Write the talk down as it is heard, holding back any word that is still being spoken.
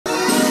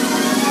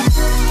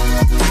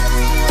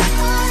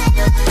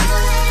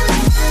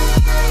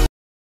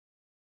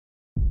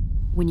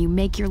When you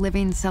make your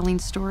living selling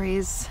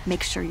stories,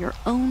 make sure your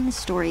own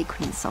story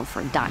couldn't sell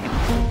for a dime.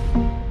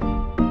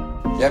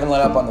 You haven't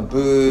let up on the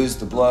booze,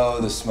 the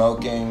blow, the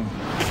smoking.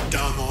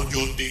 Down on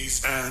your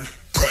knees and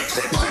pray.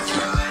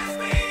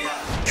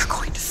 You're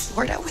going to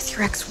Florida with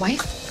your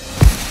ex-wife?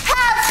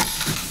 Have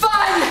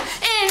fun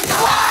in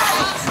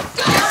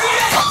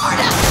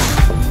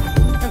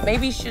Florida!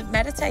 Maybe you should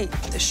meditate.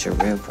 The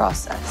Shuroo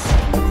Process.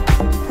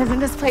 Isn't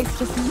this place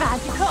just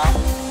magical?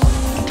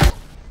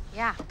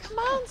 Yeah. Come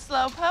on,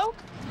 Slowpoke.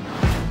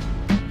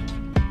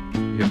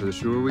 You here for the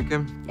Shuroo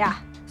weekend? Yeah.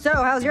 So,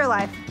 how's your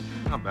life?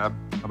 Not bad.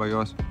 How about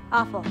yours?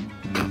 Awful.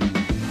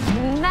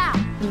 Now,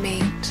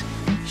 Meet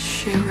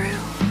Shuroo.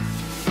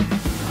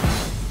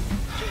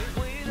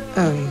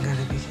 Oh, you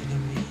gotta be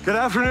kidding me. Good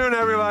afternoon,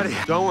 everybody.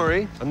 Don't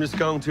worry, I'm just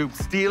going to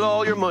steal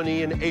all your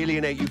money and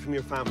alienate you from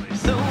your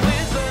families.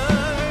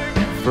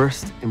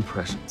 First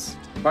impressions.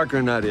 Parker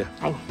and Nadia.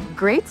 Hi.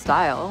 Great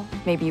style.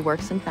 Maybe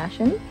works in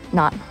fashion.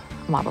 Not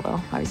a model,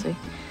 though, obviously.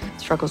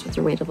 Struggles with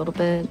your weight a little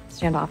bit.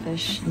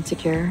 Standoffish,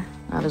 insecure.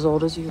 Not as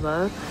old as you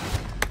look.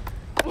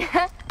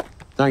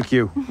 Thank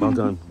you. Well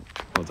done.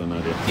 Well done,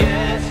 Nadia.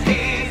 Yes,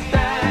 he's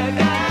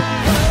back. I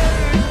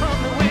heard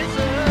from the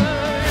wizard.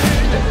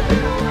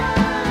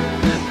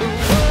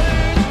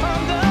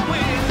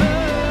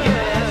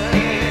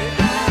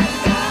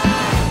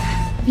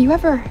 Have you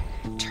ever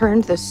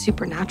turned the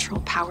supernatural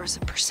powers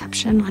of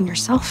perception on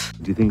yourself?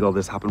 Do you think all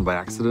this happened by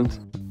accident?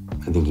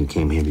 I think you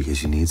came here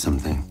because you need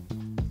something.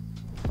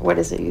 What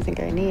is it you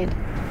think I need?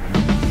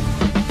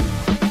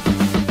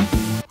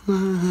 I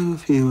have a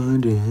few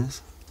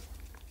ideas.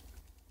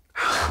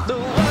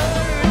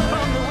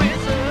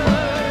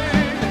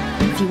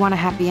 if you want a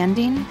happy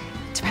ending,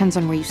 it depends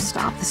on where you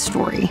stop the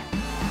story.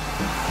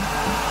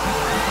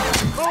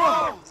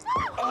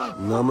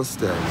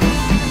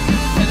 Namaste.